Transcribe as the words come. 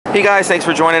Hey guys, thanks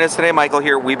for joining us today. Michael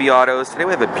here at WeBe Autos. Today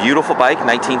we have a beautiful bike,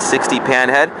 1960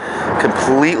 Panhead,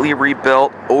 completely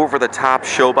rebuilt, over-the-top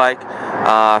show bike.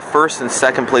 First and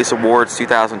second place awards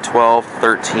 2012,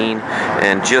 13,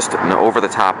 and just an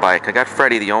over-the-top bike. I got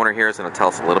Freddie, the owner here, is going to tell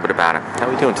us a little bit about it. How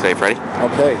are we doing today, Freddie?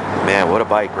 Okay. Man, what a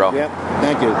bike, bro. Yeah,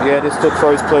 thank you. Yeah, this took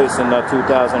first place in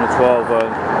 2012, the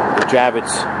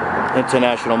Javits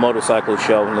International Motorcycle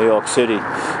Show in New York City.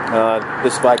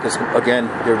 This bike is, again,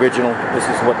 the original. This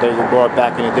is what they brought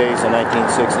back in the days in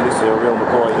 1960. This is a real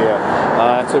McCoy here.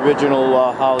 It's original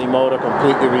Harley motor,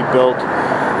 completely rebuilt.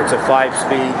 It's a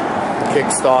 5-speed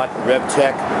kickstart, rev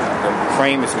tech. The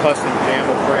frame is custom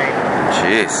jammer frame.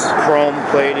 Jeez. Chrome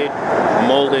plated,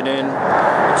 molded in.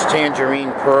 It's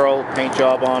tangerine pearl paint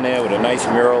job on there with a nice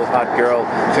mural. Hot girl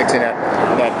fixing that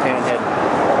Panhead.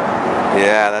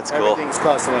 Yeah, that's cool. Everything's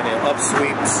custom in here. Up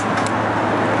sweeps.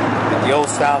 The old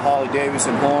style Harley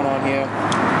Davidson horn on here.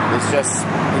 It's just,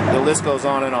 the list goes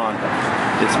on and on.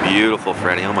 It's beautiful,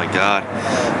 Freddie. Oh my God.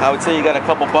 I would say you got a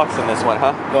couple bucks in this one,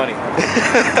 huh? 20. 20.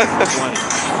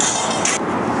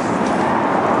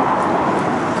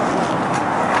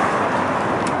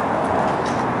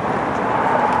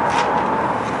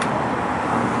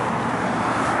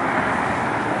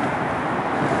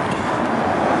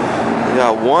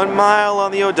 Got 1 mile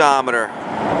on the odometer.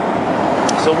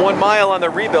 So 1 mile on the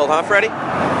rebuild, huh, Freddie?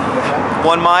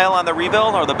 1 mile on the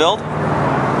rebuild or the build?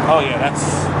 Oh yeah, it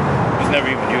was never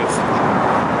even used.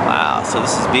 Wow, so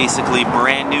this is basically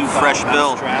brand new, fresh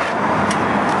build.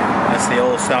 That's the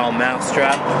old style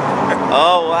MOUSETRAP.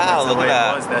 Oh wow, look at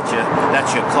that.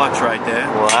 That's your clutch right there.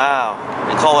 Wow,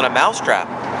 they call it a MOUSETRAP.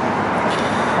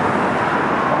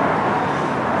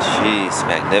 Jeez,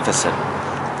 magnificent.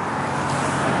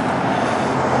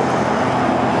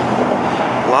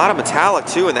 A lot of metallic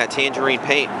too in that tangerine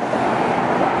paint.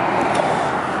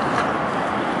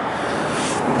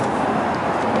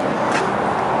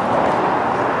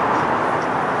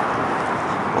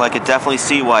 Well, I could definitely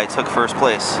see why it took first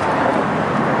place.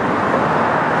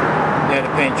 Yeah,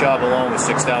 the paint job alone was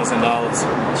 $6,000.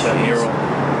 €7.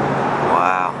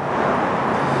 Wow.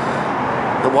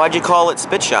 But why'd you call it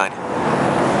Spit Shine?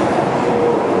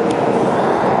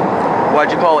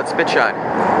 Why'd you call it Spit Shine?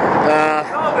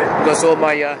 Because all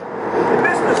my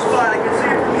business spot, I can see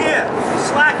it from here.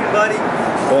 Slacking, buddy.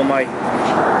 All my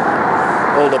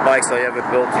older bikes I ever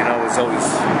built, you know, it's always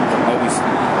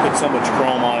put so much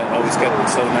chrome on it, always kept it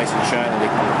so nice and shiny.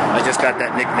 I just got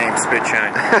that nickname, Spit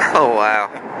Shine. Oh wow!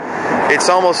 It's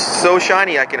almost so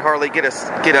shiny I can hardly get a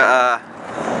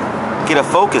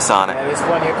focus on it. Yeah, there's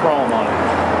plenty of chrome on it.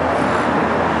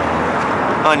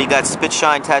 Oh, and you got Spit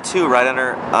Shine tattoo right on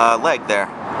her leg there.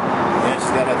 Yeah,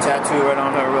 she's got a tattoo right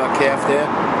on her calf there.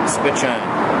 Spit Shine.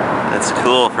 That's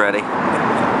cool, Freddie.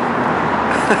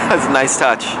 That's a nice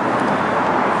touch.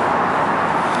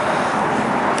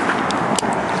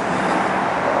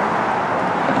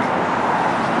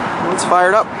 It's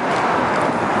fired up.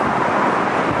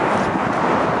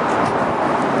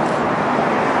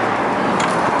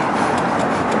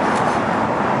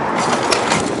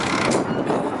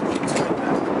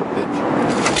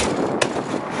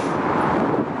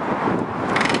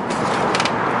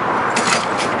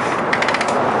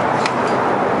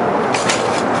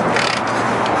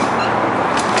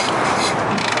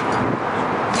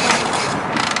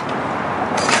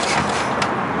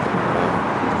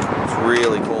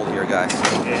 Really cold here, guys.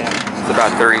 Yeah. It's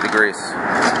about 30 degrees.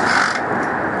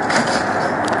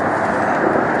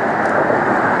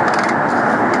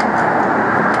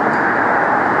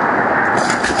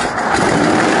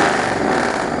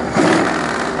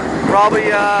 Probably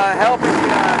help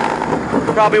if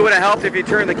you, probably would have helped if you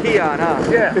turned the key on, huh?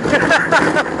 Yeah.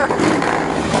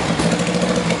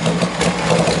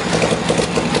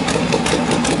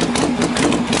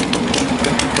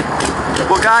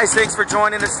 Well guys, thanks for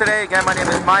joining us today. Again, my name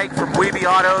is Mike from WeBe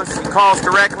Autos. You can call us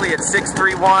directly at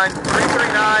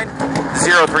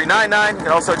 631-339-0399. You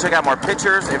can also check out more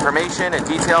pictures, information, and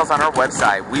details on our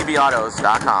website,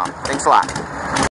 webeautos.com. Thanks a lot.